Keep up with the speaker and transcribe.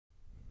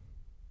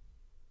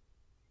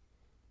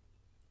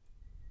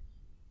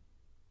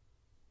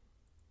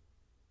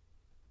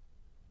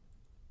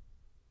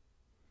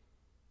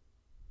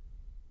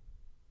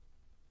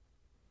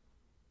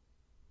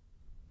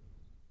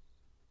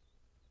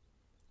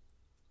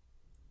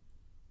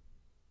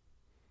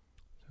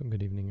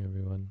Good evening,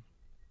 everyone.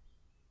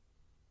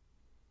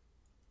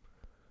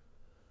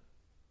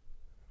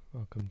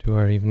 Welcome to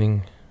our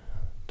evening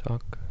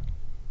talk.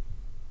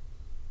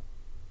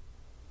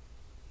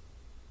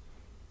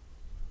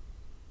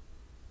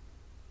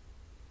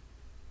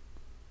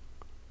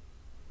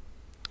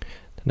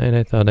 Tonight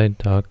I thought I'd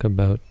talk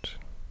about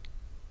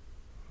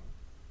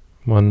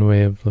one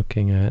way of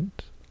looking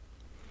at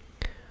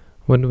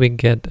what do we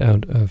get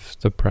out of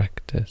the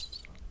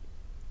practice.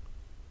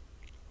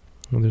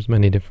 Well, there's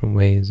many different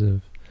ways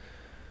of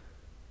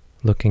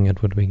looking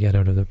at what we get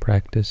out of the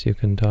practice you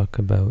can talk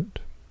about.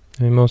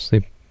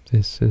 Mostly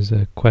this is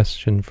a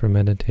question for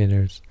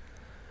meditators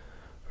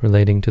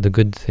relating to the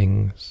good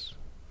things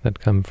that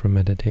come from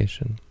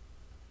meditation.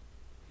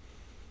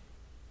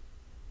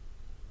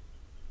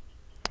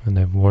 And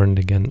I've warned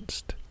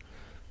against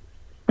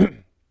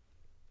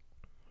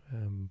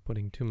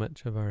putting too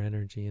much of our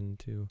energy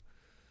into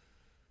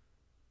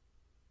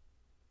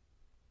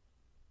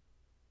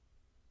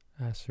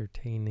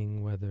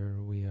ascertaining whether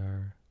we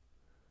are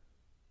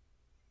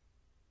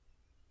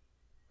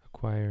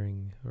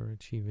acquiring or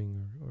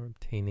achieving or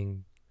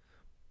obtaining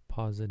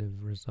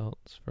positive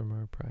results from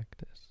our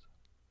practice,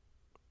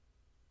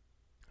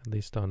 at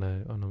least on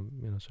a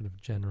sort of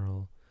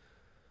general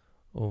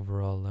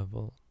overall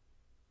level.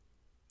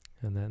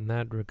 And that in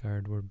that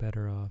regard, we're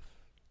better off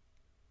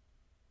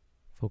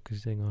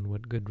focusing on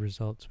what good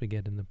results we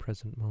get in the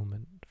present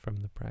moment from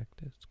the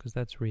practice, because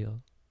that's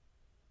real.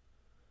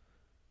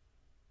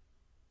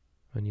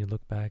 When you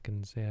look back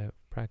and say,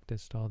 I've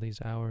practiced all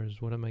these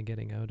hours, what am I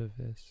getting out of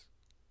this?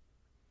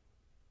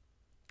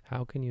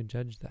 How can you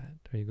judge that?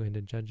 Are you going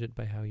to judge it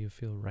by how you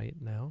feel right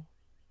now?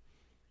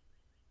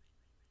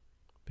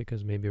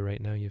 Because maybe right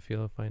now you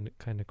find it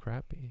kind of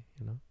crappy,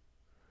 There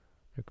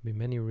could be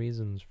many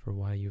reasons for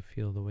why you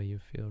feel the way you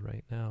feel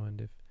right now, and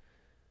if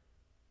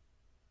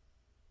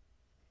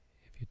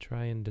you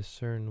try and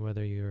discern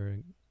whether you're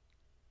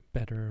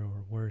better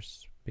or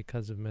worse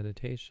because of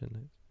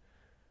meditation,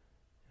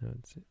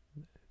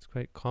 it's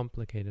quite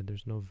complicated.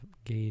 There's no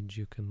gauge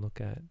you can look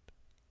at.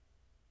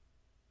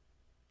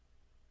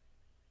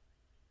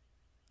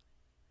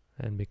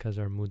 And because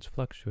our moods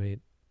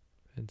fluctuate,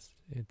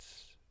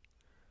 it's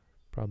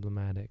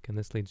problematic. And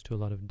this leads to a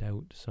lot of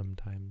doubt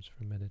sometimes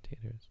for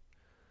meditators.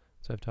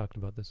 So I've talked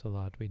about this a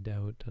lot. We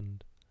doubt,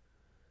 and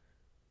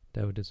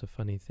doubt is a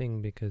funny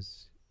thing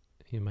because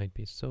you might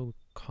be so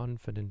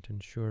confident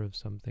and sure of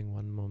something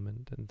one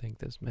moment and think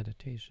this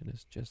meditation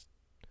is just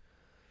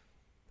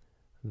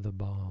the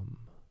bomb.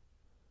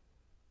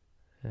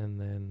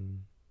 And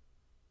then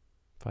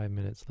 5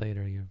 minutes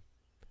later you're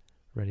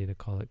ready to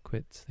call it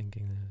quits,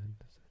 thinking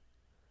that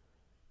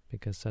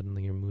because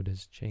suddenly your mood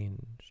has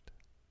changed.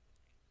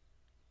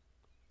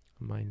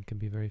 The mind can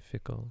be very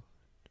fickle.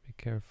 Be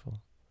careful.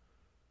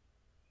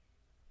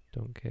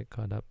 Don't get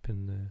caught up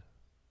in the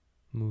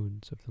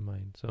moods of the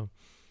mind. So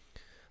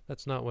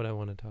that's not what I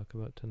want to talk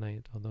about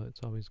tonight, although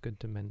it's always good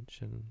to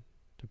mention,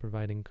 to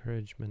provide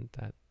encouragement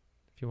that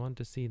if you want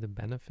to see the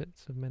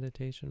benefits of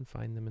meditation,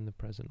 find them in the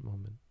present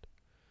moment.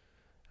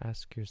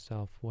 Ask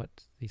yourself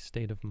what the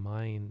state of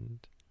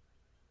mind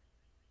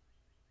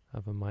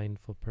of a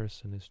mindful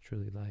person is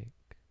truly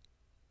like.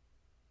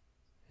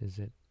 Is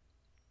it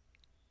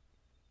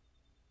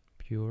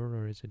pure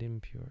or is it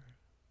impure?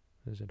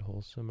 Is it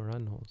wholesome or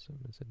unwholesome?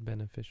 Is it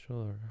beneficial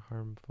or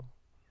harmful?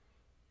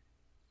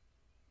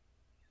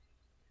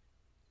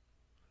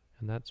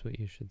 And that's what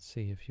you should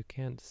see. If you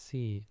can't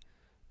see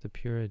the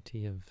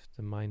purity of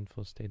the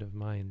mindful state of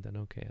mind, then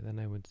okay, then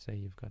I would say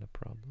you've got a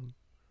problem.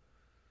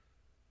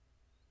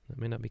 It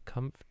may not be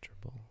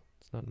comfortable.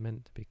 It's not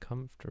meant to be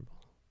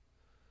comfortable,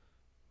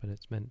 but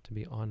it's meant to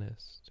be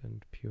honest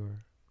and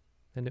pure.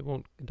 And it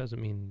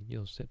doesn't mean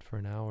you'll sit for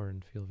an hour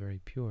and feel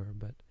very pure,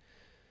 but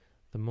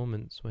the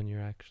moments when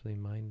you're actually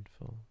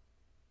mindful,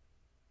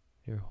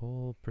 your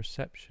whole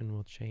perception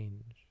will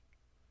change.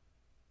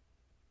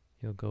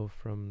 You'll go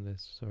from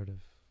this sort of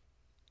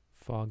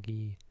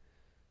foggy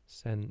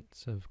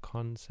sense of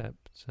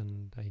concepts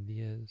and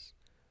ideas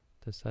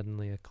to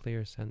suddenly a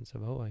clear sense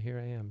of, oh, here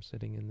I am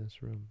sitting in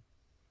this room.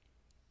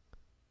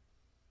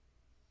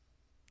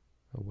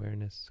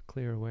 Awareness,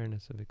 clear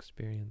awareness of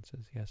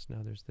experiences. Yes,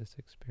 now there's this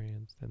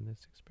experience, then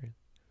this experience.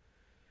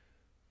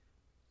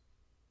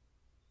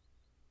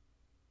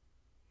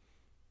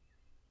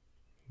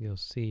 You'll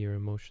see your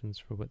emotions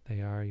for what they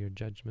are, your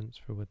judgments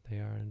for what they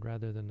are, and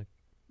rather than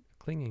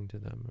clinging to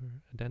them or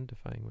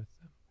identifying with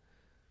them,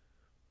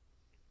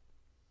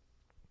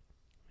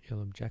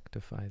 you'll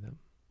objectify them.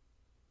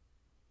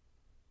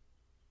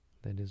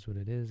 That is what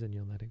it is, and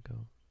you'll let it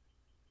go.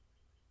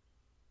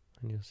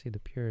 And you'll see the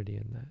purity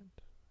in that.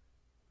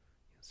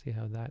 You'll see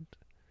how that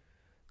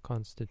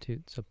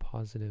constitutes a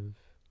positive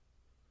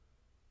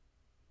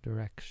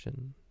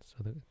direction,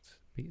 so that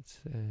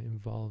it's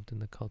involved in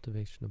the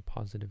cultivation of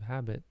positive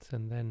habits,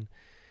 and then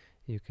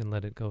you can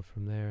let it go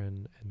from there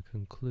and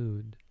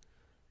conclude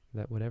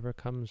that whatever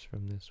comes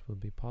from this will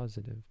be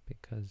positive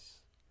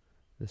because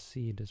the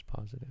seed is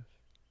positive,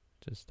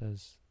 just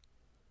as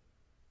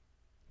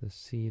the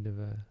seed of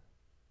a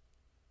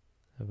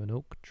of an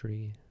oak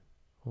tree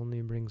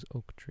only brings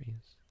oak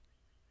trees.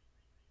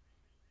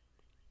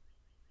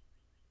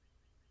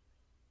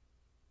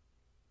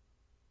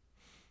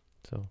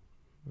 So,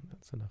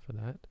 that's enough of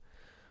that.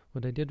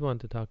 What I did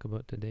want to talk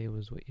about today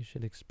was what you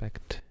should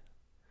expect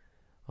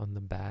on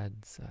the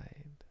bad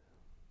side.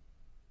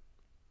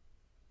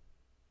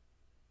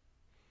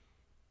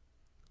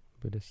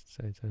 Buddhists,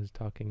 as I was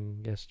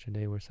talking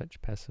yesterday, were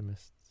such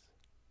pessimists.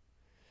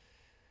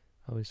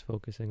 Always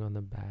focusing on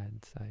the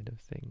bad side of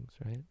things,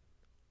 right?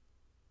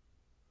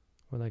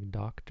 We're like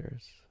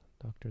doctors.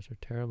 Doctors are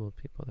terrible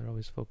people. They're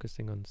always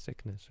focusing on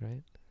sickness,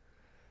 right?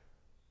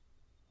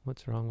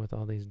 What's wrong with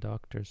all these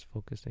doctors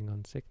focusing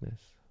on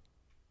sickness?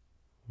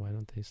 Why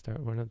don't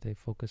they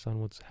focus on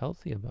what's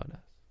healthy about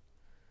us?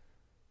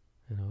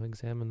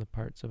 Examine the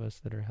parts of us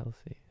that are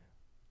healthy.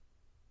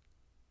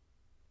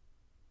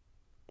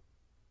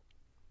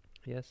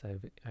 Yes,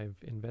 I've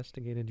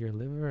investigated your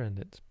liver and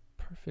it's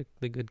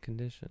perfectly good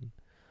condition.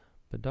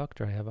 But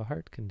doctor, I have a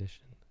heart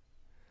condition.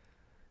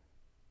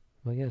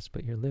 Well, yes,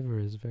 but your liver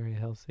is very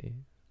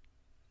healthy.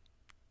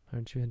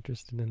 Aren't you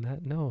interested in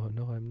that? No,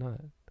 I'm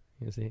not.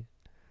 You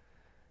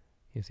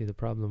see the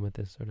problem with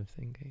this sort of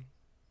thinking.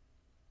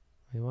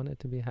 We want it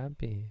to be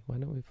happy. Why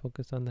don't we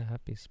focus on the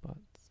happy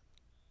spots?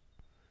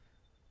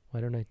 Why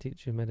don't I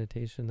teach you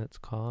meditation that's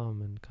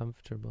calm and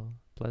comfortable,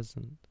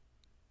 pleasant?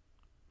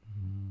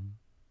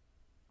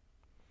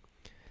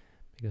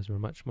 Because we're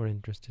much more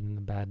interested in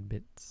the bad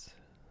bits,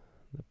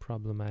 the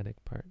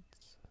problematic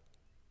parts,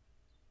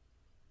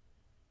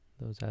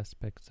 those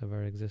aspects of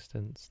our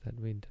existence that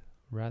we'd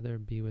rather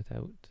be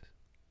without,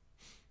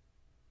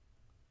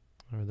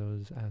 or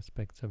those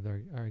aspects of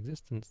our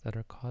existence that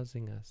are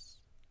causing us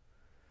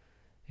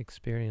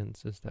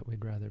experiences that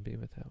we'd rather be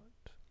without.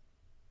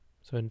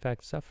 So in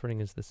fact, suffering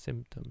is the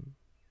symptom.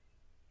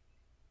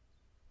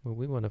 What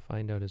we want to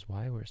find out is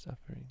why we're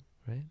suffering,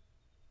 right?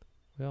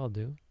 We all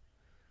do.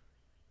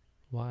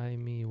 Why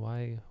me?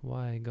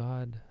 Why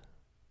God?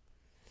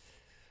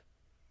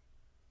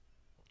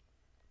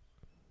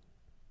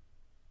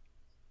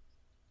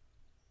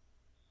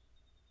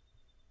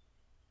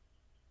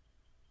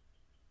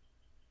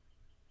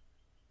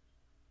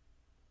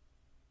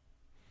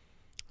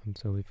 And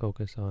so we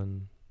focus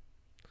on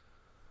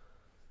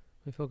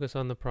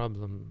the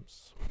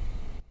problems.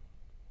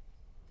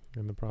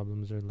 And the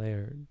problems are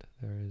layered.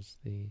 There is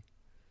the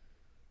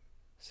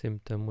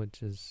symptom,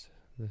 which is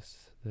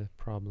the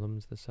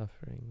problems, the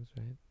sufferings,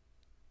 right?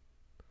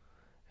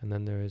 And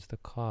then there is the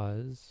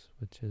cause,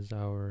 which is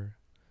our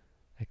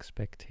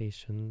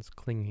expectations,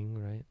 clinging,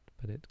 right?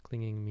 But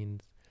clinging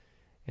means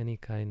any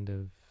kind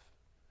of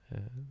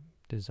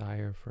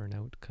desire for an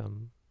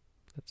outcome,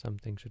 that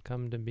something should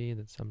come to be,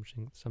 that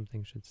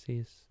something should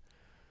cease,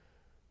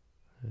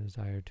 a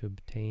desire to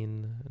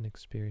obtain an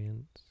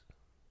experience.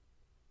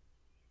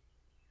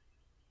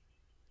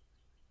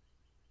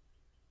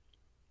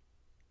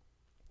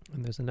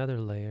 And there's another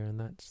layer, and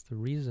that's the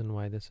reason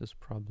why this is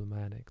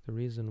problematic, the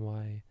reason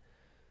why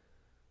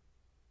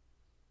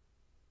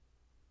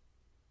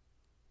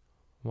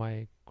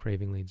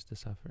craving leads to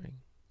suffering.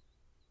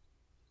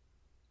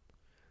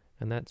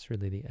 And that's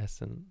really the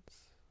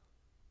essence.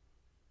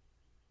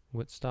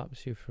 What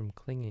stops you from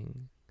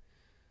clinging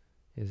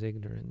is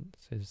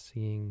ignorance, is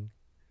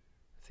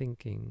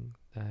thinking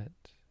that,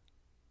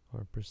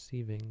 or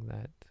perceiving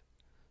that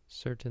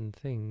certain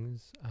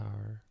things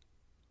are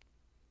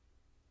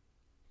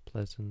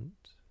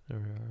pleasant,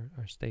 or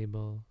are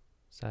stable,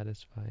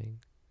 satisfying,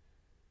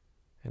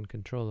 and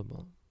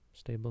controllable.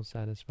 Stable,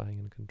 satisfying,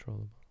 and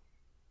controllable.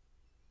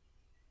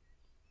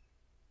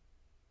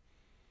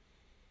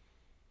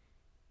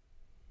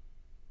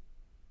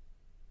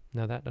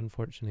 Now that,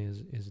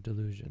 unfortunately, is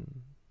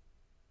delusion.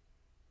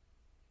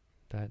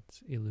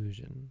 That's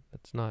illusion.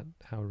 That's not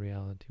how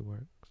reality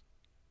works.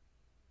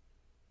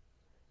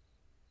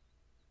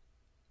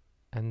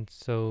 And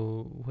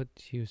so what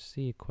you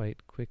see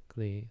quite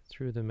quickly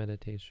through the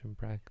meditation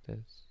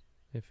practice,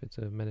 if it's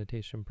a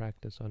meditation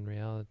practice on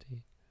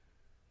reality,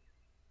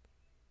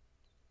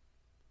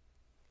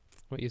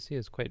 what you see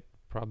is quite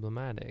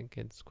problematic.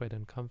 It's quite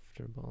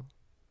uncomfortable.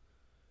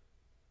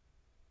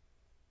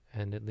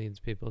 And it leads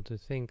people to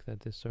think that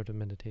this sort of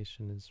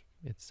meditation is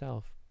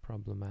itself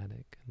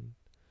problematic and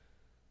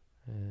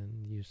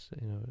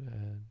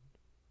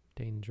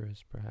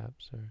dangerous,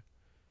 perhaps, or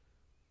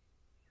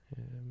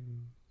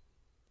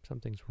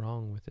something's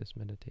wrong with this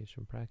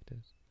meditation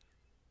practice.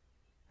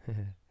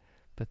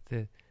 But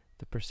the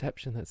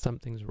perception that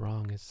something's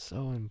wrong is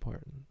so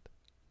important.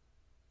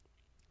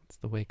 It's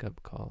the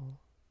wake-up call.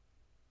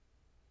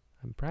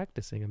 I'm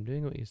practicing, I'm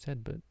doing what you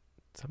said, but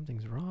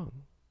something's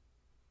wrong.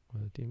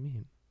 What do you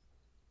mean?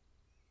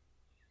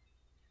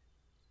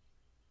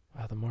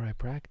 Well, the more I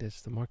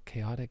practice, the more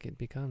chaotic it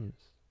becomes.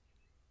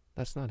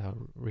 That's not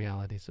how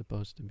reality's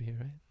supposed to be,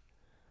 right?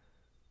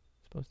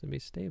 It's supposed to be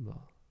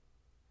stable.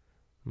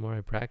 The more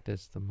I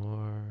practice, the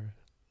more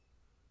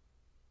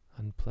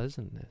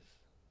unpleasantness,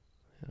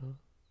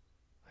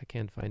 I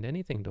can't find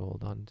anything to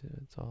hold on to.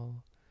 It's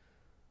all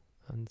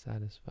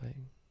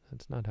unsatisfying.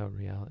 That's not how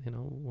reality,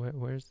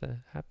 where's the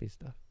happy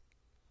stuff?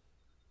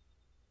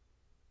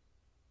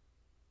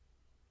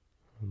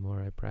 The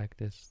more I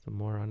practice, the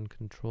more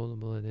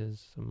uncontrollable it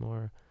is, the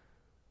more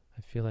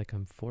I feel like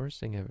I'm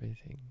forcing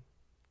everything.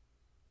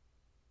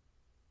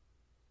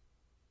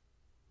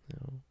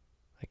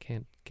 I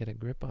can't get a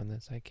grip on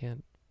this. I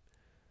can't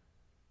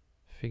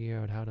figure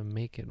out how to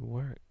make it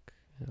work.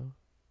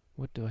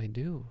 What do I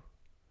do?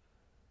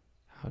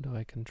 How do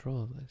I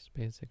control this?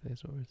 Basically,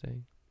 is what we're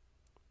saying.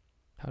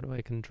 How do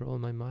I control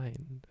my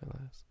mind? I'll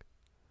ask.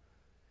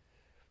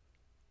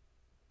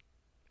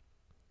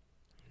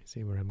 You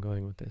see where I'm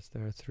going with this?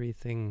 There are 3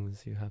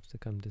 things you have to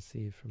come to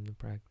see from the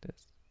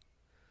practice.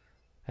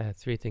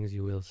 3 things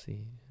you will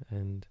see.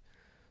 And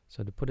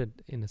so to put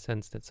it in a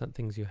sense that some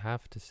things you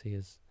have to see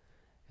is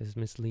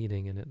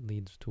misleading, and it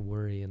leads to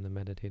worry in the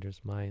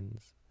meditators'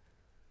 minds.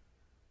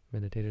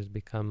 Meditators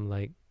become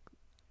like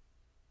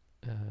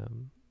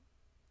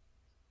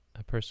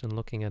a person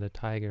looking at a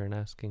tiger and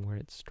asking where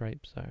its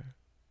stripes are.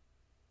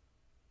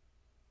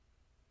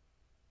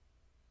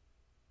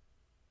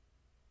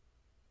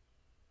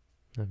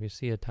 Now, if you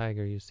see a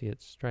tiger, you see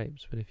its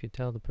stripes. But if you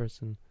tell the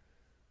person,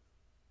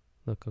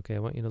 look, okay, I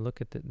want you to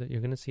look at that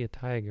you're going to see a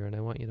tiger, and I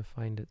want you to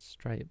find its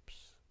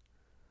stripes.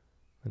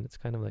 And it's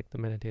kind of like the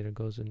meditator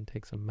goes and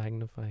takes a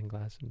magnifying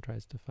glass and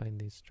tries to find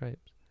these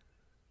stripes.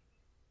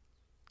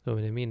 So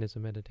what I mean is a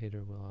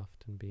meditator will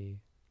often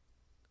be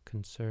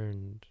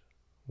concerned,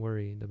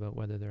 worried about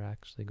whether they're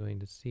actually going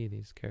to see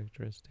these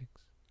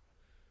characteristics.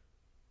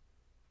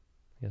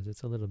 Because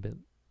it's a little bit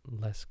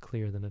less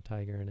clear than a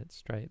tiger and its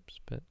stripes,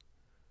 but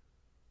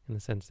in the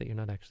sense that you're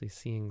not actually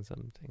seeing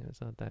something.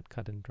 It's not that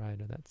cut and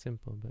dried or that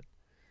simple, but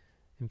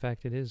in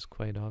fact it is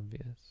quite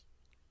obvious.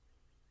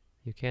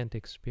 You can't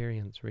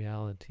experience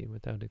reality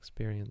without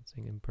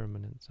experiencing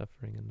impermanent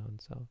suffering and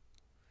non-self.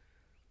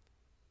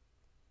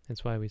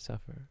 It's why we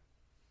suffer.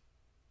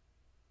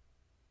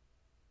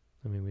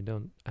 I mean, we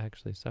don't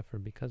actually suffer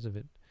because of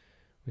it.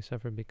 We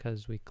suffer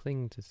because we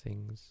cling to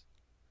things,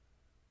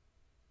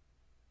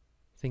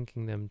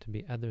 thinking them to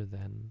be other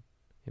than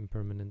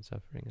impermanent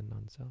suffering and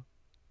non-self.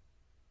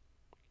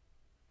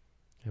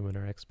 And when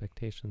our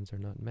expectations are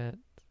not met,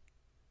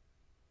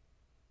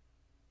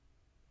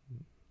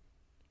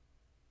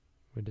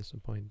 we're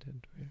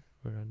disappointed,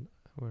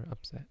 we're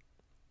upset.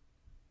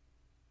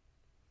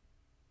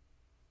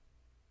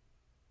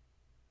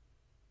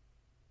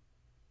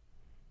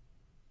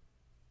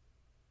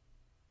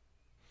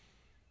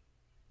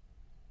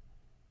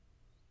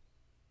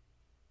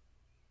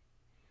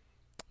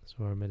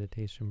 So our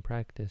meditation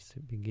practice,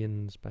 it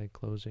begins by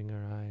closing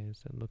our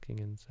eyes and looking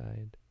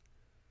inside.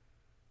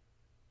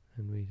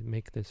 And we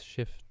make this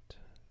shift,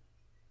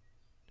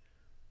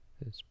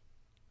 this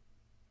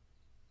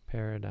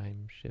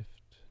paradigm shift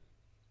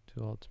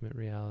to ultimate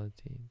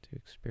reality, to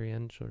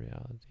experiential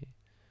reality,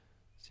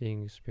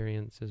 seeing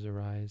experiences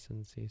arise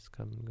and cease,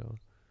 come and go,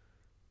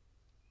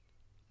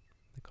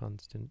 the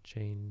constant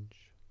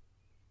change.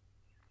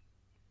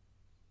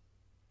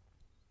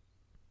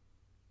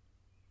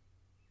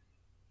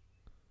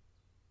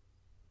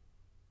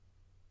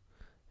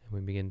 And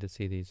we begin to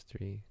see these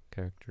 3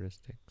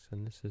 characteristics,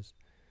 and it's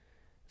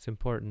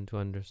important to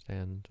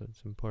understand,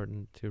 it's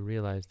important to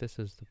realize this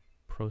is the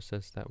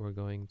process that we're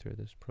going through,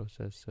 this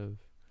process of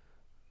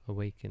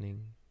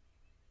awakening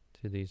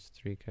to these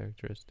 3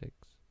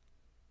 characteristics.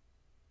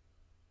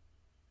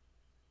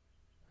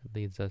 It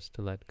leads us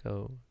to let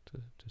go,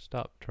 to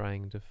stop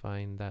trying to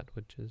find that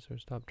which is, or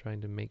stop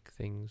trying to make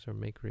things or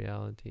make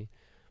reality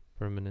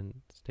permanent,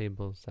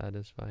 stable,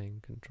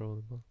 satisfying,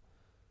 controllable.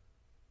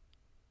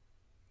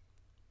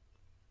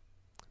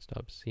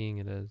 Stop seeing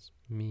it as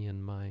me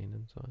and mine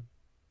and so on.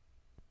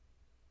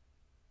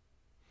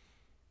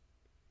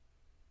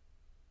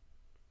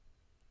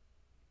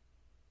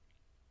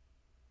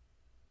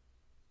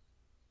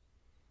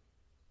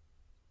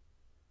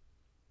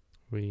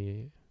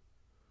 We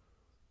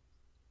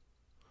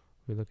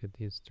look at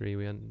these 3,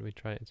 we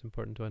try, it's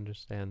important to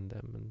understand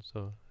them, and so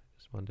I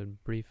just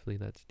wanted briefly,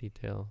 let's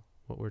detail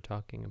what we're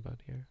talking about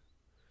here.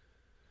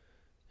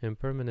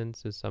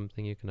 Impermanence is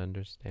something you can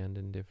understand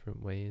in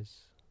different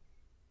ways.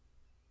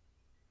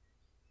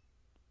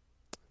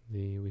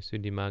 The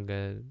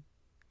Visuddhimagga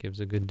gives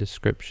a good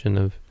description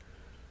of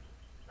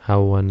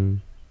how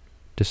one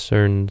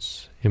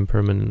discerns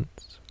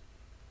impermanence.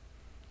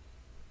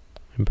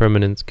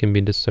 Impermanence can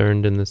be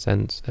discerned in the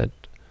sense that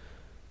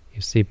you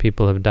see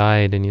people have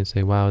died and you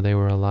say, wow, they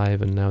were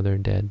alive and now they're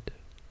dead.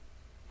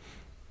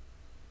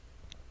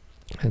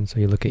 And so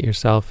you look at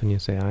yourself and you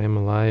say, I am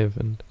alive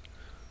and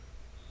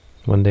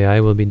one day I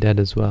will be dead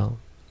as well.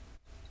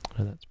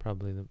 And that's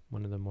probably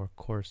one of the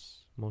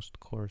most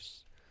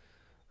coarse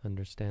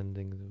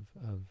understandings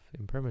of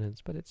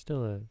impermanence, but it's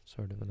still a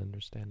sort of an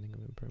understanding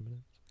of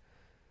impermanence.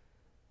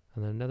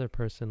 And then another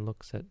person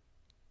looks at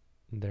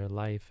their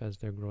life as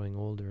they're growing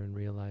older and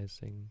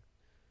realizing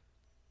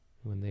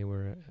when they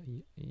were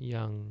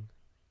young,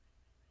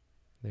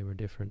 they were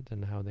different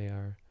than how they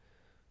are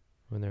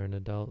when they're an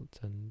adult,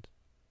 and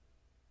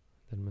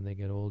then when they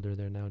get older,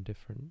 they're now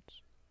different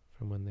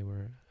from when they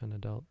were an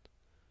adult.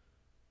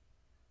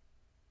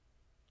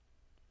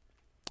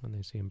 And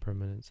they see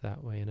impermanence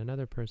that way. And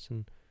another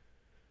person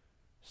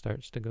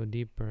starts to go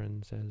deeper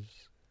and says,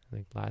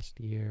 like, last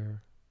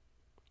year.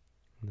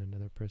 And then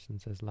another person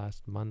says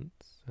last month.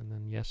 And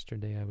then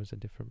yesterday I was a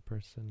different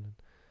person.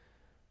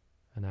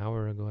 And an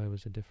hour ago I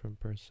was a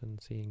different person,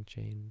 seeing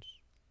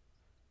change.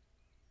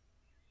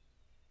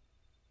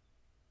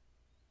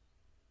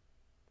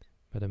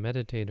 But a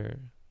meditator,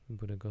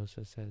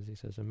 Buddhaghosa says, he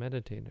says, a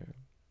meditator,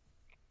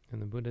 in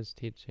the Buddha's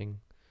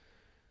teaching,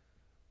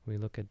 we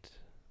look at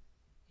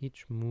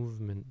each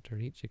movement or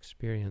each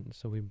experience.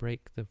 So we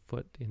break the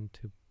foot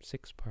into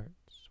 6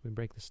 parts. We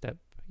break the step,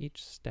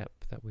 each step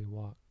that we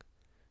walk.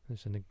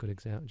 This is a good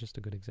example, just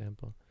a good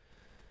example.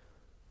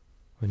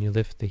 When you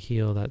lift the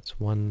heel, that's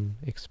one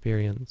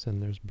experience,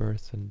 and there's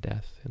birth and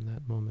death in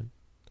that moment.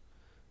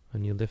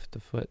 When you lift the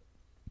foot,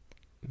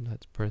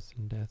 that's birth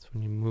and death.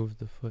 When you move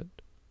the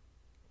foot,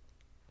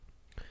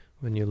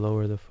 when you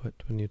lower the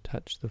foot, when you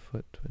touch the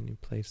foot, when you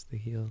place the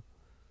heel.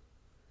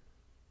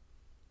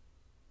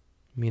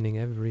 Meaning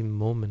every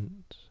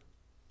moment,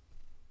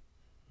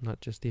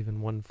 not just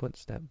even one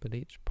footstep, but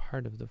each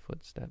part of the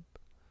footstep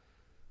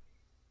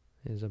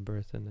is a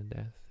birth and a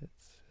death.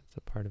 It's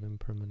a part of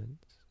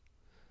impermanence.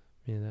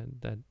 I mean,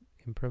 that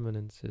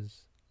impermanence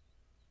is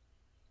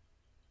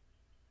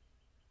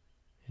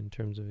in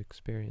terms of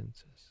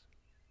experiences.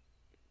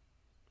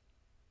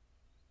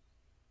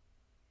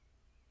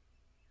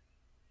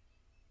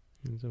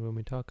 And so when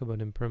we talk about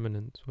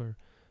impermanence, we're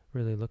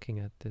really looking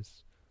at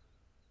this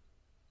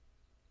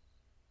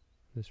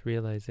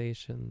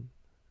realization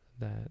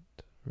that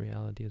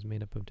reality is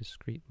made up of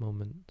discrete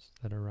moments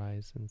that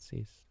arise and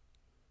cease.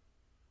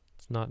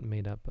 It's not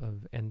made up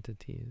of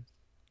entities.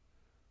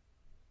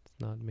 It's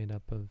not made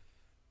up of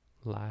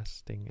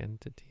lasting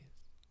entities.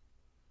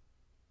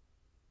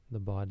 The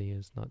body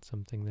is not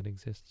something that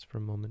exists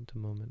from moment to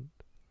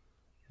moment.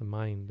 The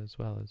mind as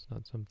well is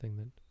not something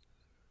that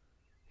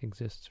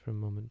exists from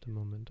moment to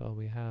moment. All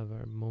we have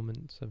are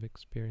moments of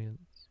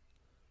experience,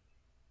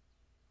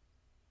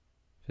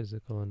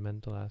 physical and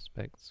mental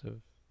aspects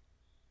of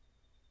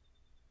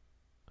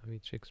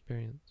each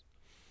experience.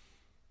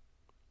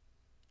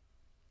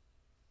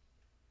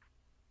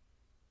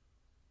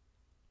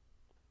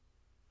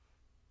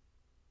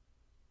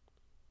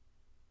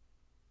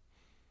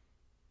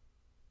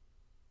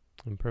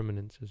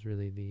 Impermanence is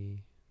really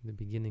the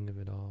beginning of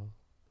it all.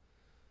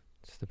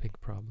 It's the big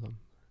problem.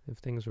 If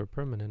things were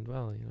permanent,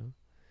 well,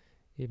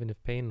 even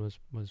if pain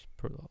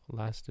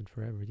lasted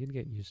forever, you'd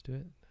get used to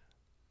it.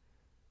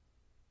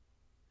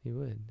 You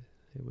would.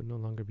 It would no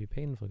longer be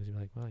painful because you're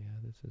like, wow,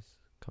 yeah, this is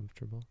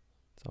comfortable.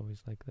 It's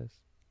always like this.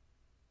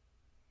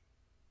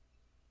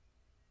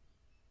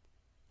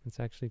 It's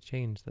actually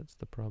change that's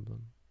the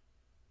problem.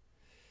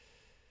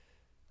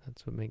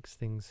 That's what makes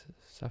things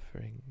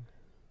suffering.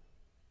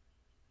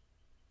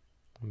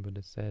 And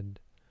Buddha said,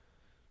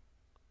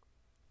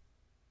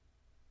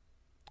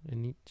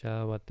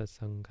 Anicca vata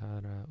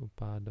sankhara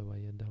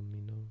upadavaya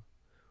dhammino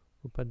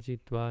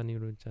upajjitva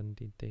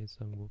nirucchanti te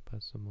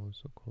samvupasamo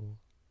sukho.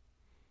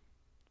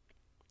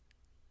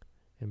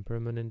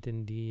 Impermanent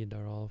indeed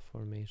are all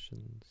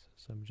formations,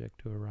 subject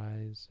to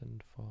arise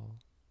and fall.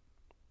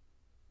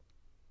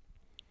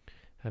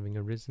 Having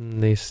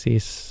arisen, they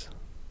cease.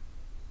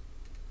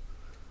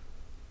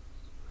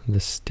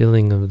 The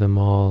stilling of them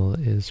all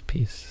is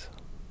peace,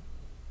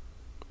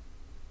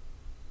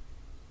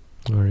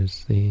 or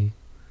is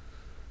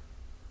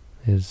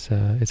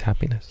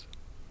happiness.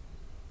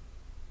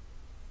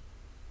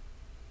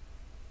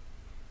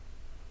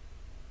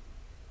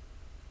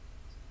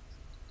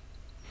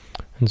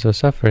 And so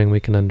suffering we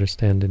can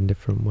understand in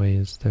different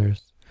ways.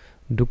 There's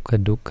dukkha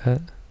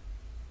dukkha.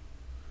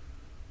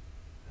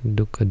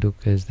 Dukkha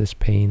dukkha is this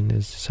pain,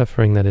 is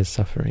suffering that is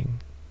suffering.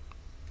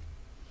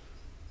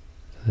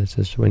 So this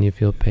is when you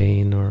feel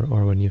pain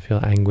or when you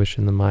feel anguish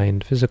in the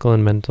mind, physical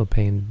and mental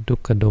pain,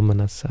 dukkha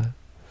domanassa.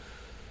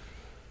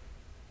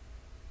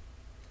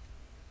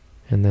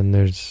 And then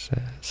there's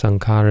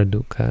sankhara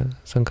dukkha.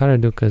 Sankhara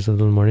dukkha is a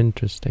little more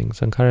interesting.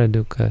 Sankhara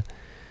dukkha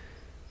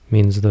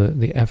means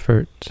the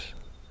effort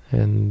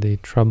and the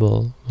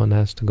trouble one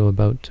has to go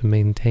about to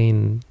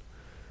maintain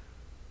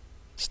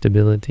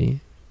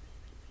stability.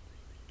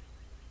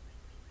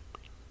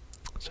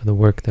 So the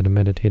work that a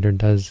meditator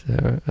does,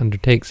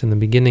 undertakes in the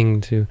beginning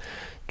to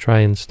try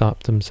and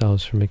stop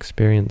themselves from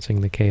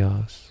experiencing the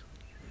chaos.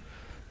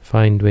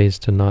 Find ways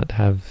to not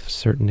have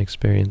certain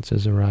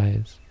experiences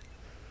arise.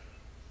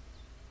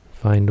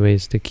 Find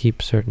ways to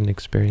keep certain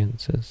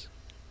experiences.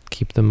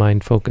 Keep the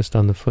mind focused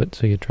on the foot,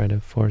 so you try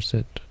to force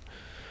it.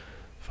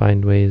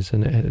 Find ways,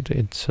 and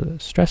it's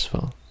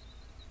stressful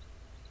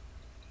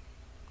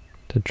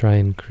to try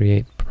and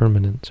create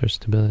permanence or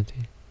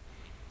stability.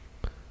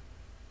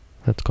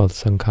 That's called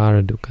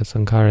sankhara dukkha.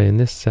 Sankhara in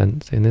this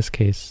sense, in this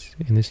case,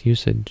 in this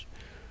usage,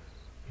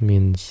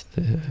 means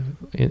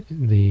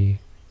the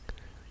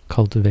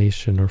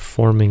cultivation or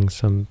forming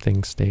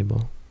something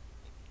stable.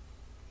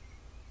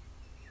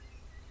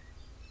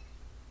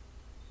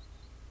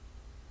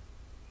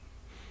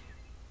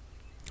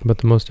 But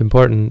the most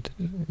important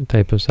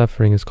type of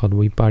suffering is called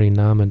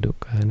viparinama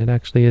dukkha, and it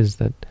actually is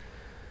that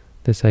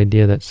this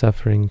idea that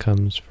suffering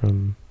comes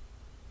from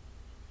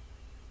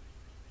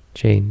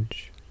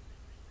change.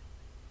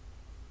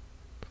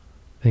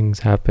 Things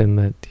happen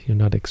that you're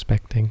not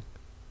expecting,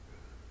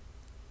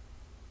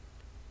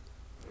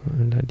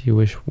 and that you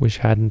wish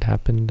hadn't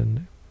happened, and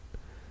it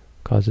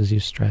causes you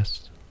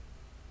stress.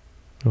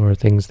 Or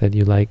things that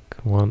you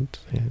want,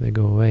 they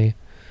go away.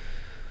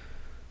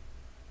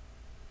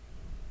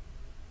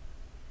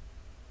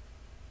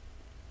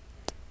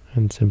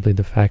 And simply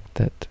the fact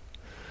that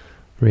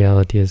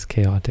reality is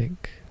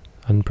chaotic,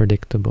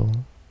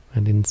 unpredictable,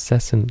 and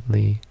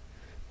incessantly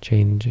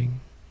changing.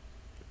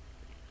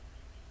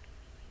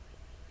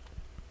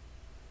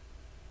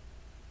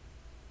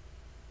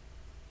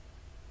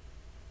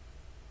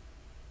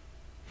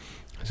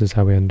 This is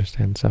how we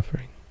understand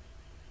suffering.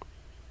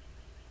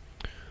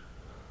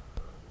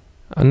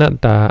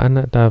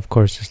 Anatta, of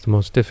course, is the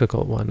most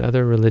difficult one.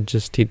 Other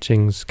religious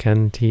teachings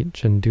can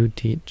teach and do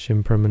teach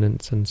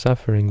impermanence and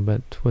suffering,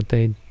 but what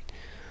they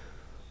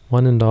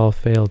one and all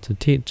fail to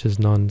teach is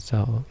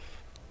non-self.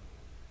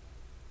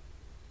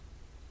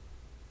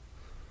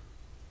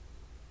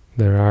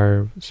 There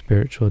are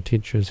spiritual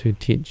teachers who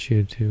teach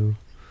you to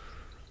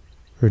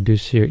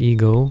reduce your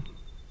ego,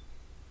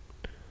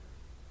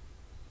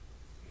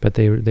 but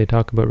they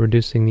talk about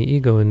reducing the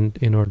ego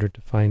in order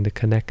to find a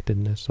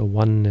connectedness, a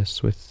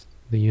oneness with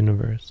the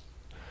universe,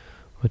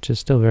 which is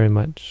still very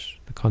much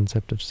the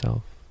concept of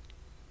self.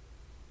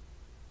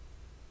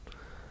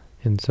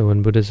 And so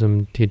when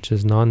Buddhism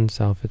teaches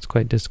non-self, it's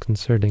quite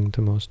disconcerting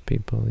to most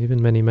people, even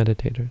many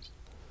meditators.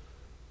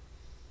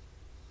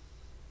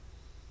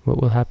 What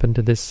will happen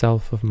to this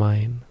self of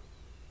mine?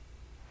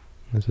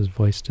 This is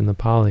voiced in the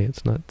Pali.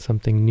 It's not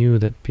something new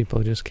that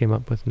people just came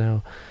up with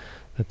now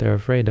that they're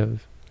afraid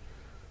of.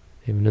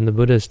 Even in the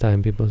Buddha's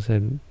time, people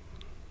said,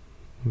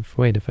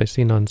 wait, if I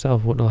see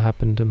non-self, what will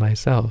happen to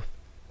myself?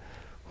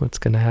 What's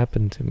going to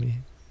happen to me?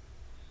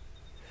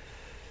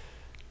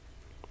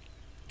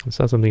 It's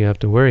not something you have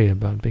to worry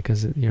about,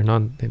 because you're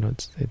not,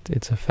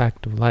 it's a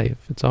fact of life.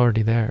 It's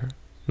already there.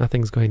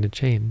 Nothing's going to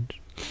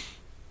change.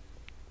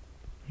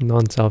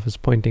 Non-self is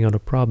pointing out a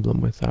problem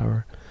with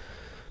our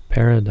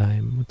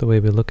paradigm, with the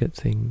way we look at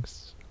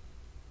things,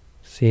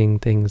 seeing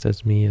things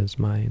as me, as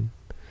mine.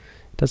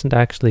 It doesn't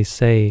actually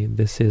say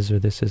this is or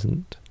this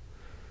isn't.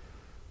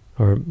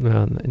 Or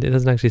it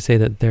doesn't actually say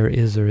that there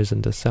is or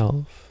isn't a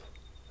self.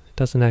 It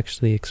doesn't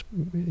actually,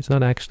 it's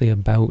not actually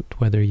about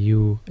whether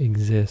you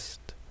exist.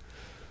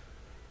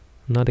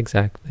 Not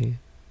exactly.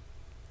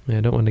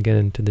 I don't want to get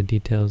into the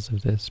details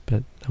of this,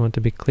 but I want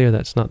to be clear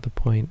that's not the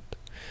point.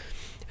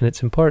 And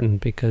it's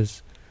important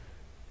because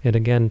it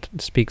again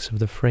speaks of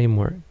the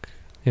framework.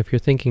 If you're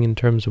thinking in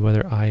terms of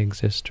whether I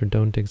exist or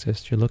don't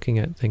exist, you're looking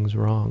at things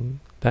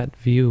wrong. That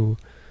view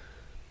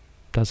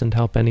doesn't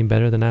help any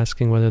better than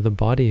asking whether the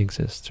body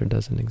exists or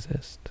doesn't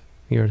exist.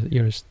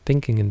 You're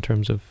thinking in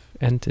terms of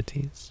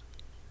entities.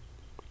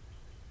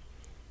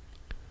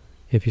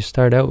 If you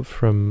start out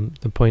from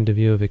the point of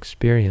view of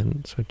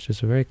experience, which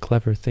is a very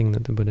clever thing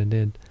that the Buddha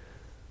did,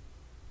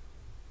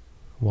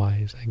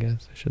 wise, I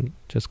guess, I shouldn't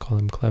just call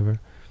him clever.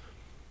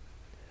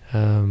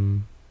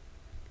 Not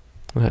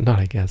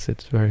I guess,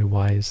 it's a very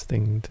wise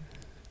thing.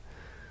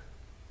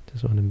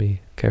 Just want to be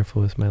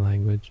careful with my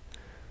language.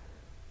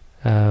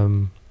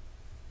 Then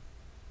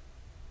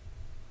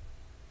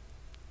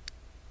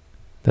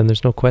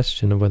there's no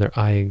question of whether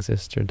I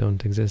exist or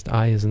don't exist.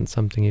 I isn't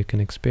something you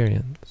can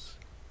experience.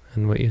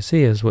 And what you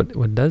see is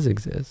what does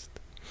exist.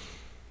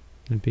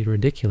 It'd be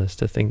ridiculous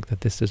to think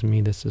that this is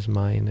me, this is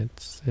mine.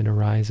 It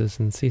arises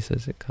and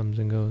ceases, it comes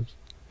and goes.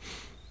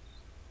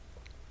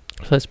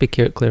 So let's be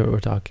clear what we're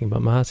talking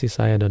about. Mahasi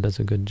Sayadaw does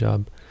a good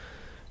job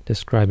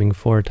describing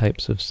 4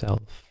 types of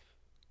self.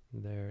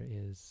 There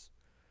is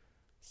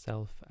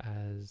self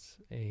as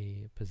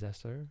a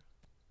possessor,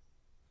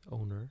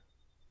 owner,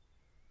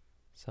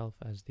 self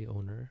as the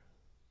owner,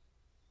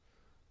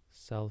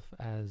 self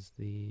as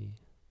the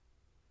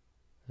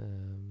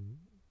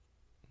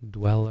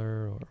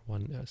dweller, or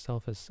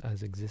self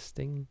as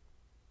existing,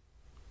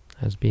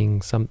 as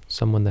being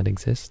someone that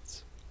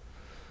exists.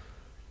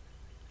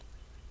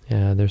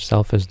 There's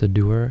self as the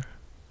doer,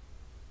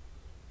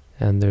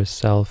 and there's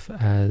self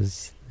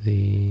as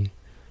the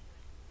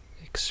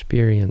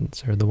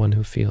experience, or the one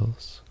who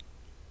feels.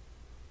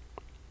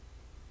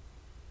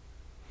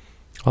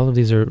 All of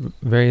these are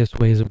various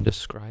ways of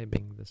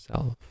describing the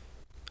self,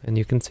 and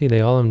you can see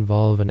they all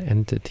involve an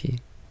entity.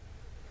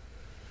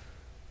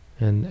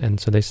 And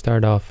so they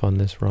start off on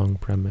this wrong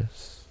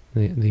premise.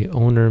 The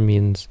owner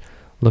means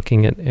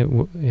looking at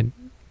it,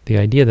 the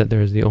idea that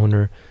there is the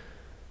owner.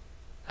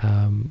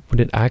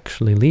 What it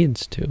actually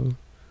leads to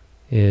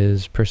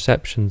is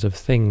perceptions of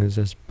things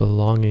as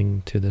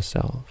belonging to the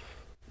self,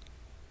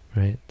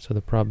 right? So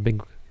the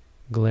big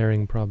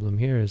glaring problem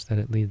here is that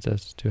it leads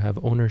us to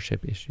have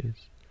ownership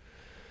issues,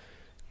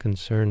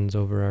 concerns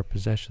over our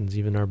possessions,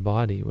 even our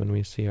body. When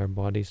we see our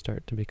body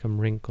start to become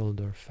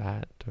wrinkled or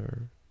fat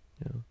or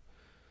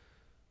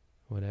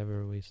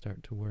whatever, we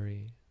start to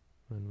worry.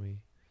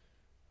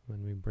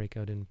 When we break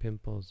out in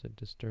pimples, it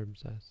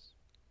disturbs us.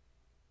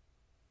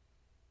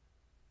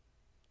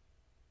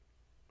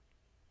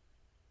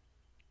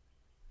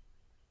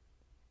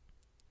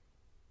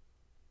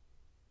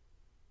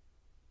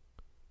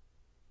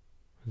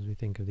 As we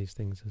think of these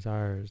things as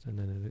ours, and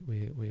then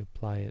we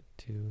apply it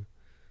to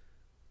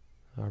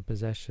our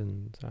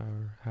possessions,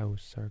 our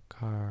house, our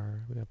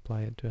car. We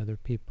apply it to other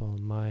people,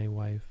 my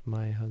wife,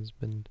 my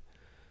husband,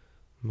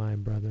 my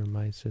brother,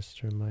 my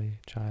sister, my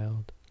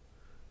child,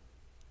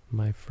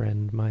 my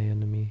friend, my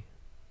enemy.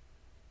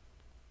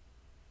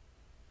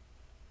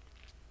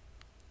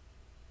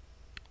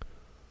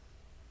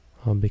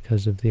 All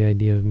because of the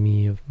idea of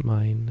me, of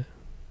mine.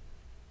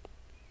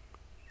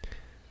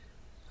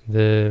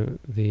 The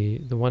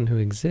one who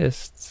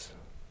exists,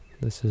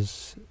 this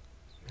is,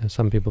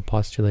 some people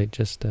postulate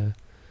just a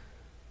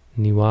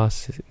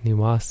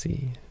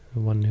niwasi,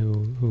 one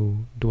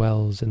who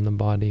dwells in the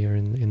body or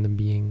in the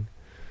being.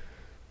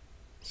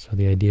 So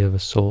the idea of a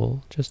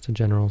soul, just a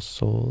general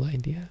soul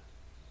idea.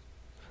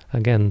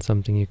 Again,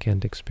 something you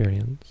can't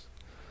experience.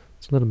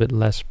 It's a little bit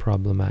less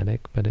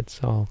problematic, but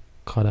it's all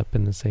caught up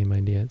in the same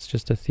idea. It's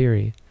just a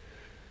theory,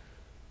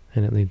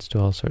 and it leads to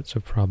all sorts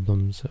of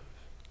problems.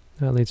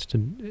 That leads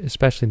to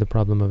especially the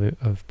problem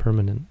of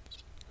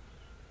permanence,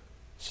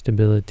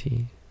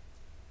 stability,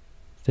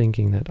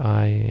 thinking that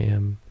I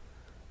am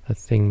a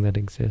thing that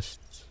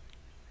exists.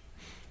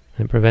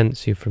 And it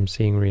prevents you from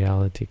seeing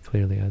reality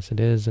clearly as it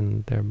is,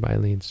 and thereby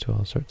leads to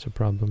all sorts of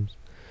problems.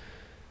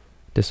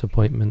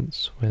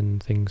 Disappointments when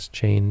things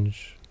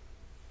change.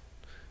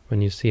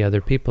 When you see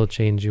other people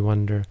change, you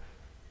wonder,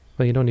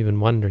 well, you don't even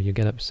wonder, you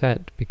get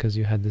upset because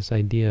you had this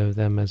idea of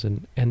them as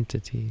an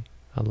entity,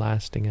 a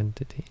lasting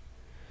entity.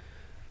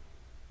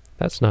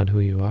 That's not who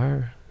you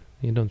are.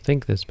 You don't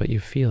think this, but you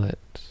feel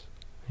it.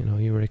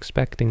 You were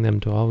expecting them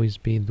to always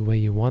be the way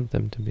you want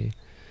them to be.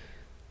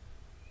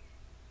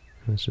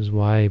 This is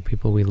why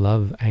people we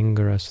love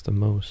anger us the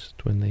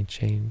most when they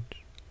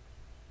change.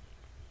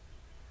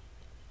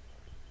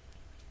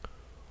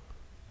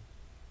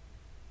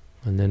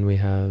 And then we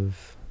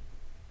have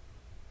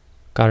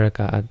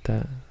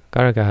Karakahata.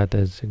 Karakahata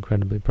is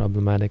incredibly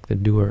problematic, the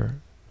doer.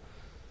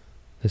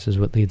 This is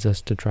what leads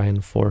us to try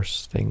and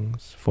force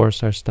things,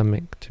 force our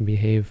stomach to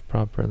behave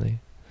properly,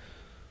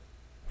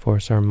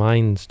 force our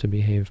minds to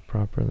behave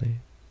properly.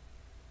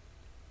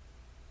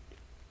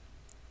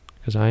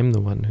 Because I'm the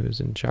one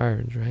who's in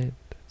charge, right?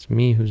 It's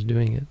me who's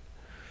doing it.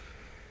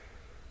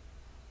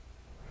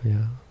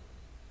 Yeah.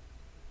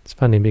 It's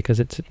funny because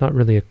it's not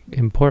really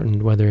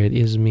important whether it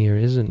is me or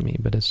isn't me,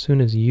 but as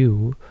soon as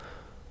you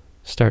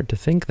start to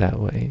think that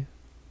way,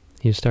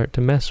 you start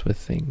to mess with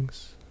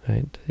things.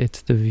 Right?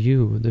 It's the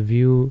view. The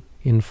view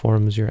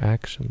informs your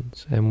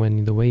actions. And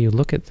when the way you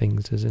look at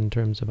things is in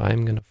terms of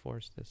I'm going to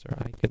force this or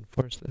I can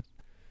force this.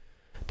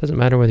 It doesn't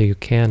matter whether you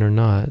can or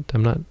not.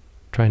 I'm not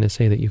trying to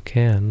say that you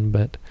can,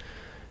 but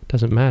it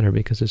doesn't matter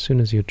because as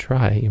soon as you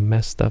try, you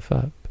mess stuff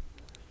up.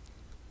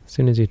 As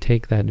soon as you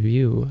take that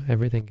view,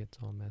 everything gets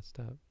all messed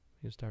up.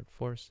 You start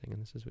forcing,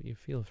 and this is what you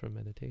feel from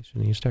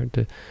meditation. You start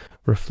to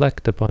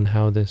reflect upon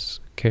how this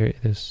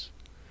is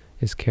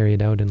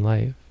carried out in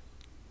life.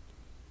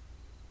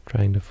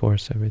 Trying to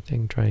force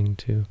everything, trying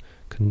to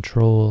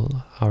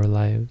control our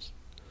lives,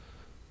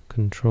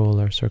 control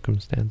our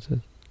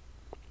circumstances,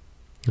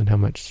 and how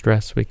much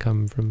stress we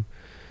come from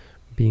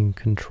being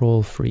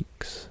control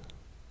freaks.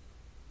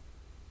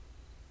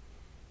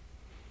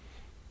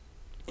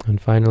 And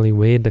finally,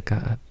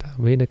 Vedakata.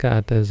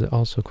 Vedakata is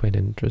also quite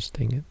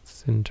interesting.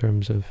 It's in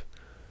terms of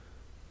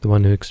the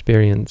one who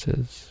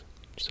experiences.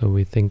 So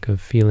we think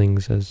of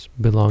feelings as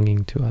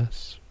belonging to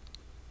us.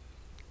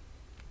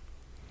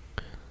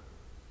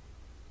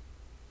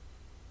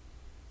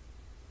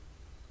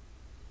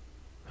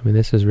 I mean,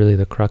 this is really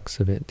the crux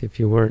of it. If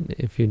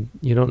you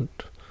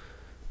don't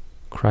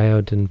cry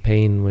out in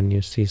pain when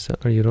you see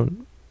you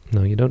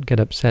don't get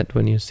upset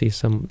when you see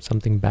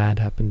something bad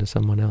happen to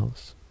someone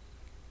else.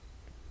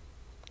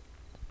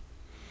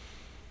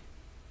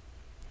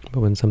 But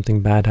when something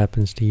bad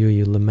happens to you,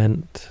 you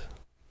lament.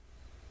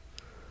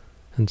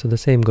 And so the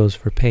same goes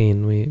for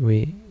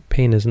pain.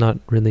 Pain is not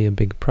really a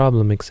big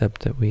problem,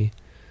 except that we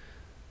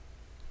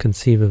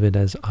conceive of it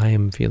as I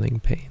am feeling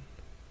pain.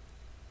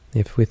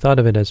 If we thought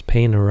of it as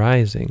pain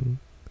arising,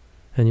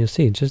 and you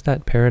see, just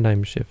that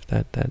paradigm shift,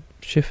 that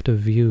shift of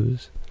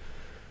views,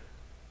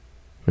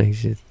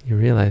 makes you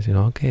realize,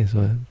 okay,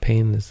 so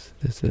pain is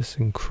this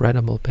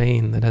incredible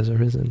pain that has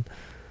arisen.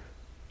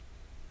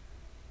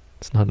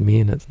 It's not me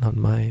and it's not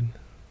mine.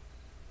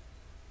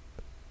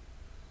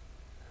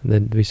 The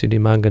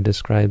Visuddhimagga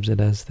describes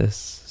it as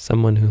this,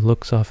 someone who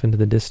looks off into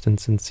the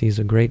distance and sees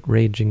a great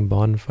raging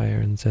bonfire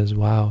and says,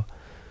 wow,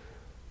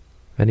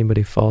 if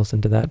anybody falls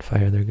into that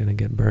fire, they're going to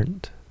get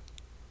burnt.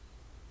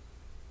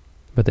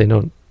 But they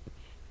don't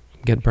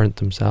get burnt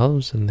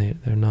themselves, and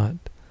they're not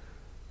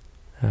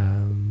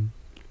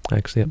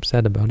actually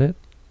upset about it.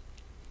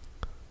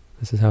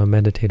 This is how a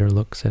meditator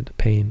looks at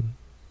pain.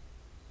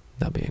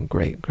 They'll be in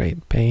great,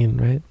 great pain,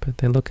 right? But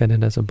they look at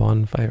it as a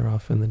bonfire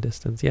off in the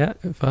distance. Yeah,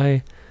 if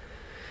I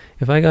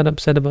If I got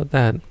upset about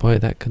that, boy,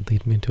 that could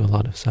lead me to a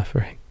lot of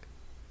suffering.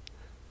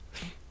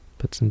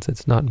 But since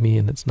it's not me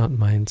and it's not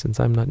mine, since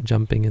I'm not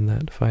jumping in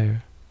that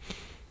fire,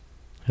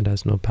 it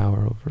has no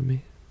power over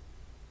me.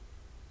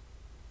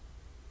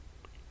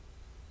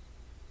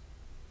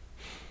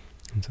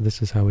 And so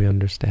this is how we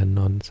understand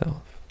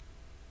non-self.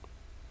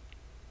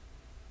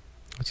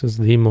 This is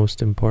the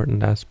most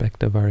important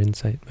aspect of our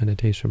insight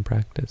meditation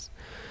practice,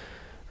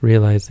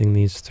 realizing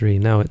these three.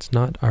 Now, it's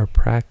not our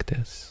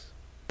practice.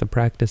 The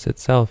practice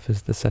itself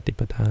is the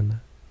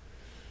satipatthana.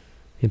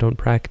 You don't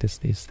practice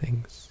these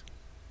things.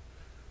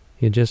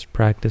 You just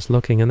practice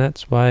looking, and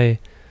that's why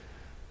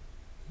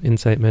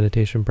insight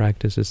meditation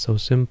practice is so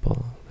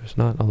simple. There's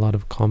not a lot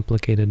of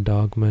complicated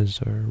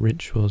dogmas or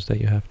rituals that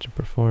you have to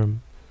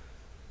perform.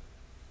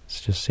 It's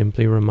just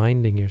simply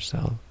reminding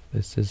yourself,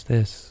 this is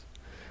this.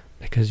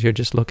 Because you're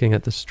just looking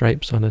at the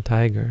stripes on a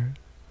tiger.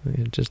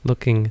 You're just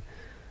looking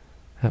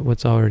at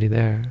what's already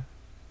there.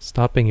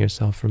 Stopping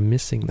yourself from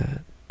missing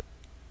that.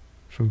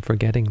 From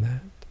forgetting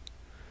that.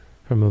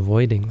 From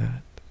avoiding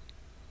that.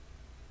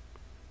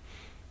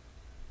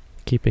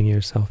 Keeping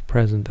yourself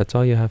present. That's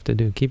all you have to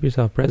do. Keep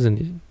yourself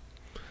present.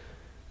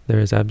 There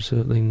is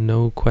absolutely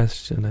no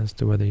question as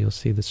to whether you'll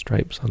see the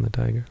stripes on the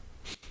tiger.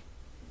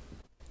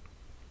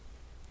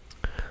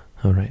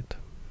 Alright.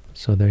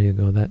 So there you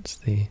go. That's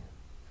the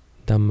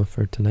Dhamma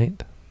for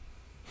tonight.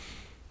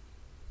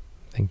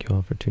 Thank you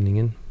all for tuning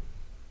in.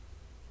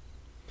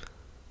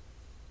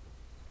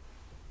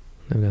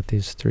 I've got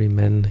these three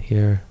men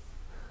here,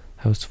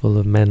 house full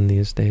of men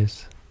these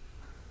days,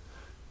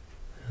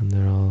 and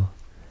they're all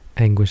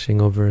anguishing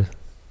over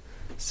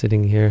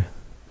sitting here.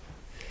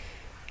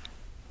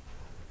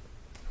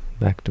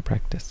 Back to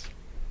practice.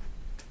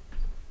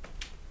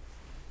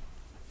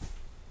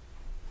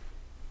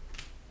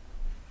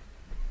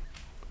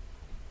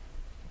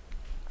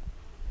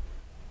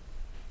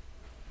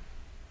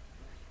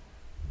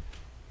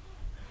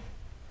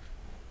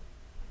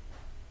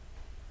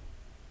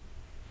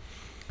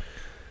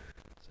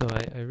 So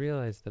I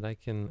realized that I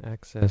can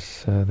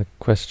access the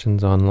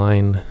questions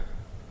online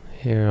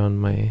here on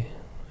my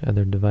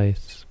other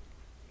device.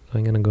 So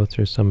I'm going to go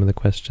through some of the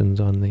questions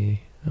on the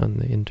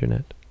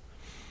internet.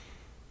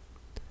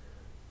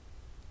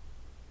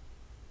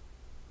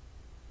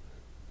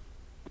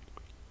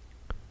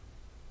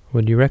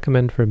 Would you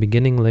recommend for a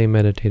beginning lay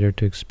meditator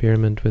to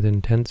experiment with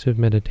intensive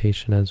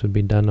meditation as would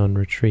be done on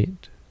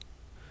retreat?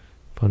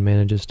 If one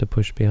manages to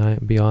push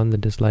beyond the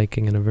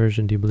disliking and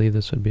aversion, do you believe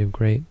this would be of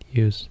great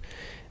use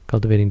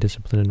cultivating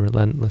discipline and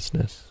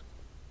relentlessness?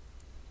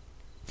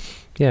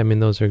 Yeah, I mean,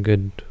 those are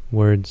good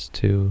words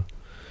to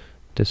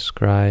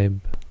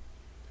describe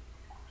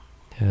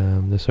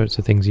the sorts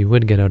of things you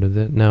would get out of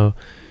it. Now,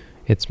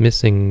 it's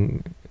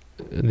missing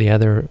the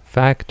other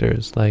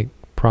factors, like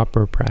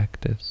proper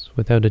practice.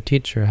 Without a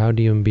teacher, how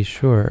do you be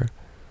sure?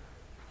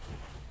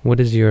 What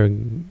is your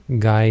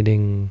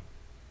guiding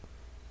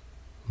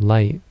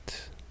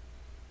light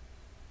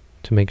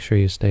to make sure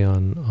you stay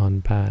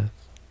on path?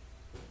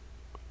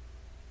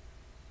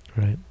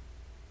 Right?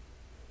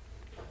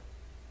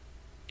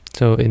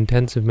 So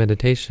intensive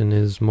meditation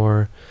is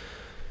more,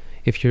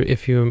 if you're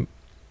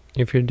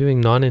doing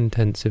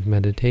non-intensive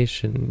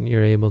meditation,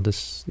 you're able to,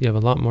 you have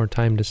a lot more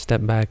time to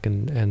step back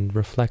and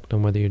reflect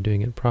on whether you're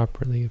doing it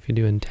properly. If you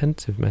do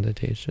intensive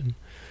meditation,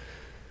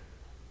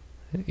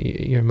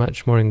 you're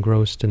much more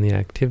engrossed in the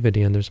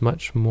activity, and there's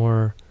much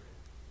more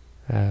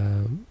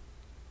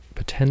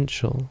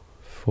potential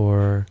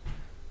for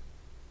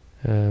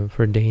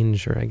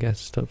danger, I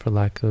guess, for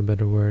lack of a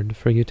better word,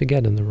 for you to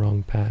get in the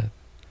wrong path.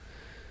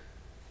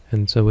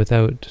 And so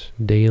without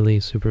daily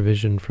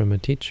supervision from a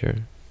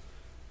teacher,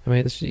 I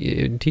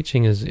mean,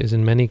 teaching is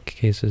in many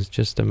cases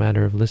just a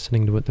matter of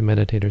listening to what the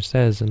meditator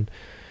says and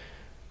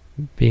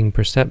being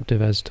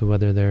perceptive as to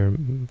whether they're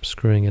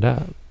screwing it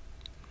up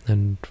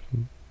and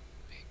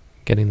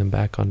getting them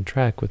back on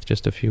track with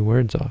just a few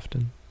words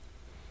often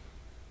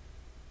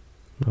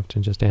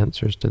just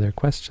answers to their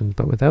questions.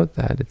 But without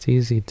that, it's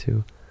easy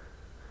to,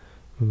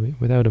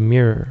 without a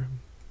mirror,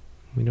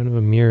 we don't have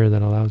a mirror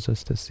that allows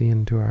us to see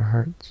into our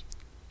hearts.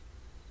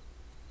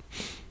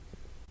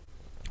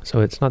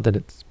 So it's not that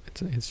it's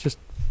just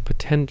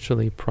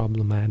potentially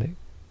problematic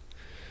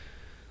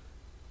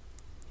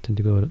to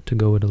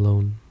go it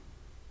alone.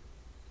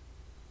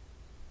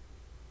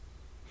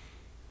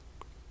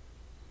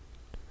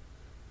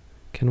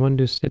 Can one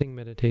do sitting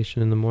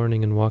meditation in the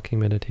morning and walking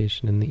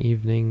meditation in the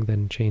evening,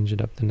 then change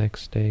it up the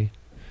next day?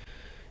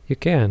 You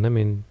can. I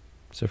mean,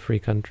 it's a free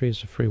country,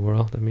 it's a free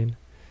world. I mean,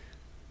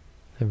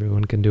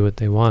 everyone can do what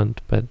they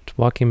want, but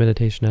walking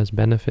meditation has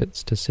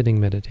benefits to sitting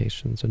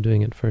meditation, so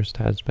doing it first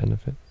has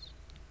benefits.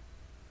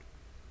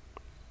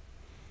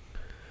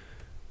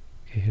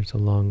 Okay, here's a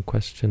long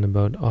question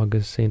about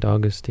St.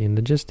 Augustine.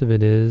 The gist of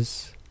it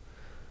is,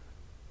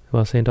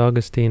 well, St.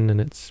 Augustine,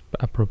 and it's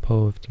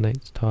apropos of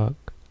tonight's talk,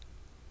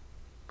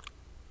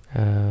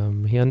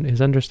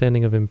 his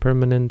understanding of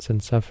impermanence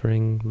and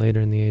suffering later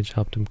in the age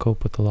helped him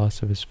cope with the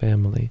loss of his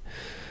family.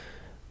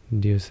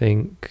 Do you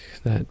think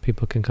that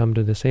people can come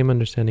to the same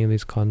understanding of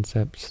these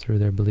concepts through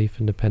their belief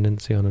and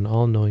dependency on an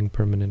all-knowing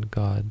permanent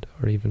God,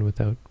 or even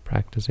without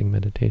practicing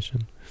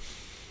meditation?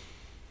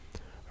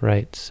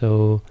 Right,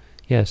 so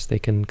yes, they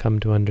can come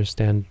to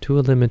understand to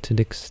a limited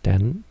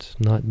extent,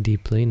 not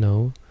deeply,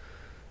 no,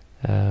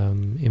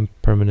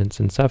 impermanence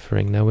and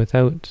suffering. Now,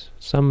 without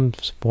some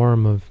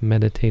form of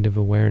meditative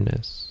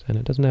awareness, and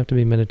it doesn't have to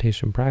be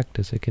meditation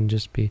practice, it can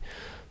just be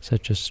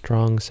such a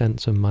strong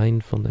sense of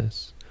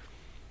mindfulness.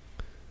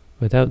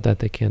 Without that,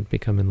 they can't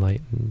become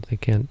enlightened. They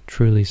can't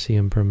truly see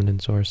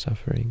impermanence or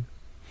suffering.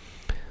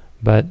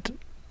 But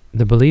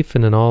the belief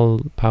in an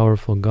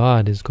all-powerful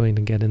God is going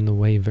to get in the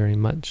way very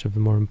much of the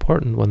more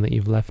important one that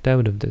you've left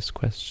out of this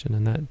question,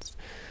 and that's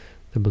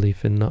the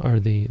belief in,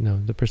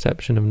 the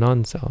perception of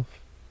non-self.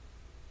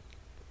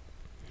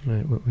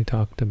 Right, what we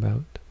talked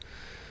about.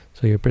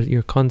 So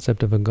your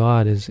concept of a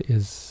God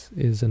is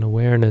an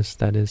awareness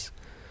that is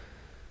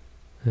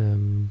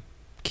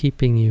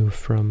keeping you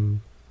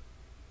from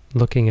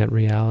looking at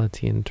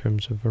reality in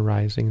terms of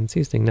arising and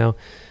ceasing. Now,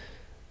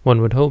 one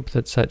would hope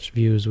that such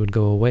views would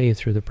go away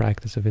through the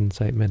practice of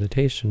insight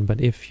meditation, but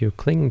if you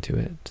cling to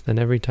it, then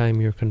every time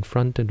you're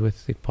confronted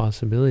with the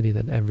possibility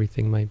that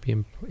everything might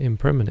be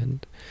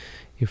impermanent,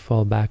 you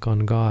fall back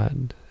on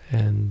God,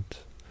 and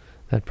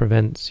that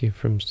prevents you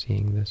from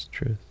seeing this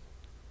truth.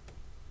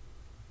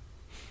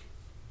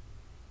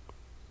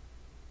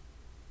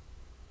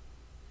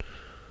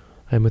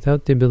 I am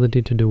without the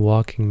ability to do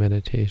walking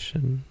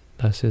meditation.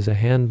 Thus is a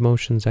hand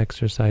motions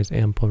exercise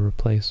ample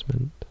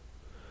replacement.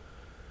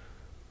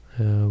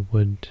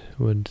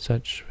 Would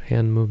such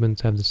hand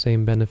movements have the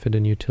same benefit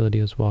and utility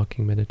as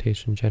walking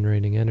meditation,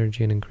 generating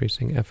energy and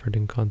increasing effort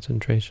and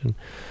concentration?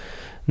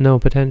 No,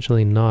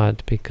 potentially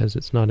not, because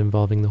it's not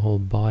involving the whole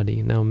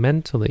body. Now,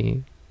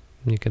 mentally,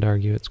 you could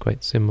argue it's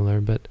quite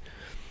similar, but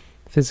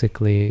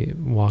physically,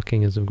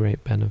 walking is of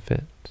great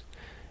benefit.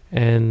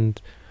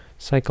 And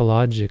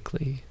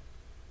psychologically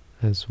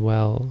as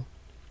well,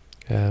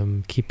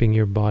 keeping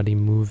your body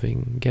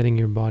moving, getting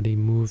your body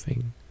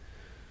moving,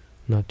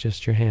 not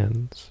just your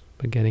hands,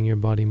 but getting your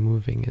body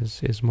moving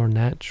is more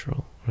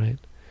natural, right?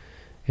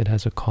 It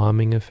has a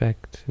calming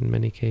effect in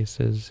many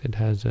cases. It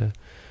has a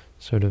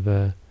sort of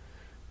a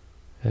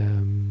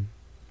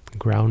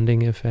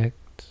grounding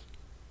effect.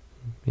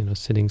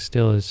 Sitting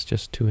still is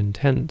just too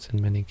intense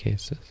in many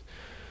cases.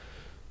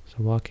 So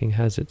walking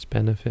has its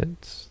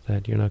benefits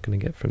that you're not going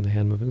to get from the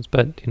hand movements.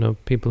 But,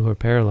 people who are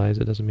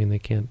paralyzed, it doesn't mean they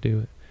can't do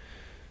it.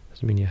 It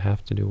doesn't mean you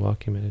have to do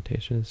walking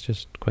meditation. It's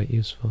just quite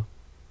useful.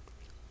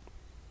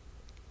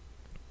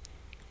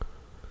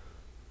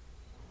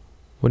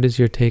 What is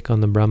your take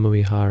on the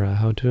Brahmavihara?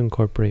 How to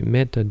incorporate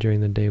metta during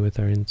the day with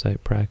our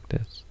insight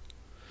practice?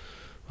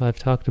 Well, I've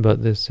talked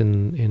about this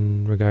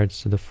in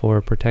regards to the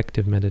 4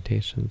 protective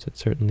meditations.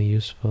 It's certainly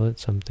useful.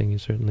 It's something you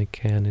certainly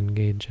can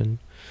engage in.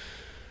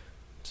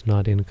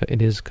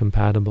 It is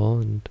compatible,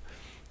 and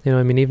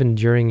even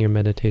during your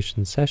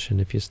meditation session,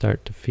 if you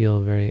start to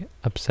feel very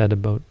upset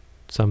about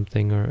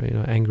something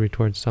or angry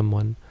towards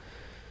someone,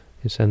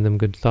 you send them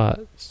good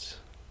thoughts.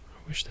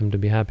 Wish them to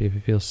be happy. If you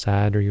feel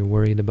sad or you're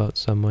worried about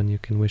someone, you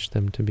can wish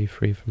them to be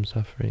free from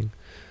suffering.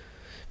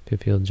 If you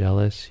feel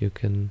jealous, you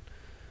can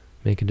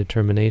make a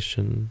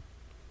determination.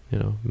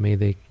 May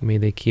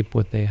they keep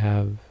what they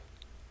have.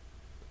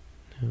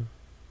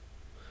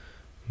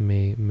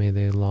 May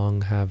they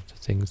long have the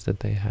things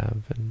that they have,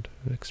 and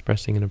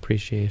expressing an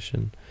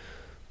appreciation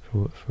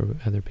for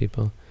other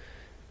people.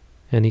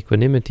 And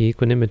equanimity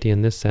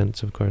in this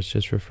sense, of course,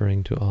 just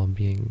referring to all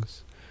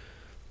beings.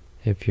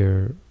 If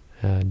you're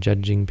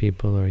judging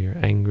people, or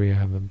you're angry or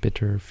have a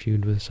bitter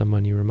feud with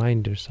someone, you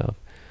remind yourself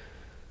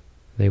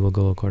they will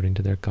go according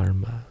to their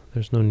karma.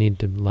 There's no need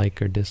to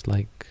like or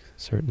dislike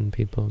certain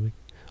people,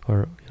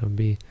 or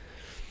be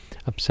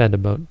upset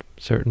about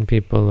certain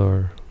people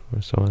or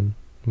so on,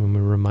 when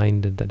we're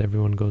reminded that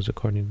everyone goes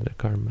according to their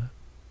karma.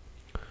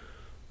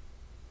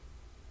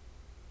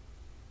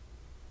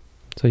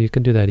 So you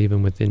could do that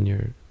even within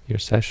your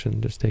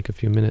session. Just take a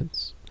few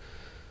minutes.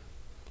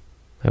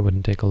 I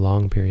wouldn't take a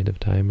long period of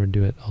time or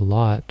do it a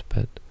lot,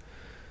 but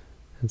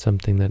it's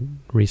something that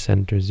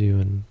recenters you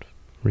and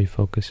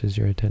refocuses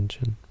your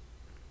attention.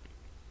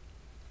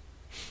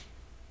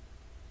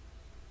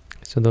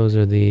 So those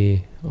are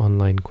the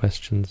online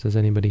questions. Does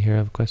anybody here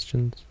have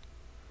questions?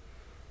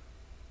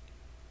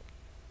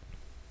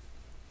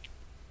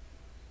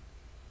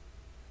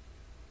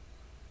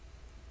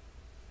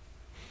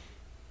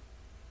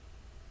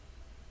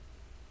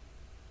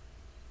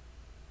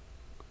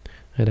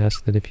 I'd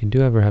ask that if you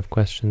do ever have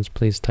questions,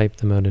 please type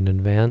them out in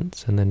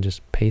advance and then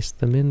just paste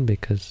them in,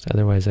 because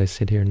otherwise I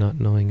sit here not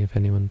knowing if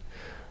anyone...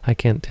 I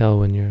can't tell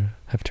when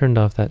I've turned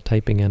off that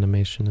typing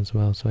animation as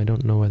well, so I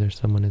don't know whether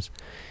someone is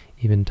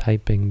even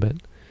typing, but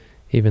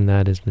even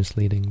that is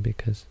misleading,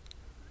 because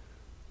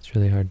it's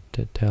really hard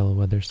to tell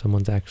whether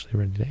someone's actually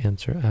ready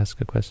to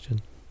ask a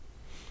question.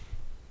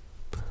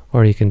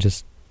 Or you can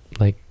just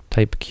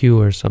type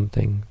Q or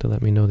something to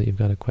let me know that you've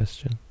got a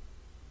question.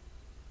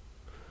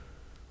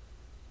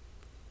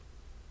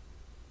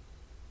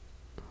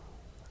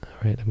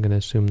 Alright, I'm going to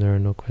assume there are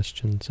no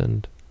questions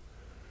and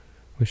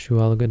wish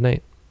you all a good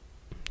night.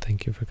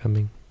 Thank you for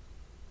coming.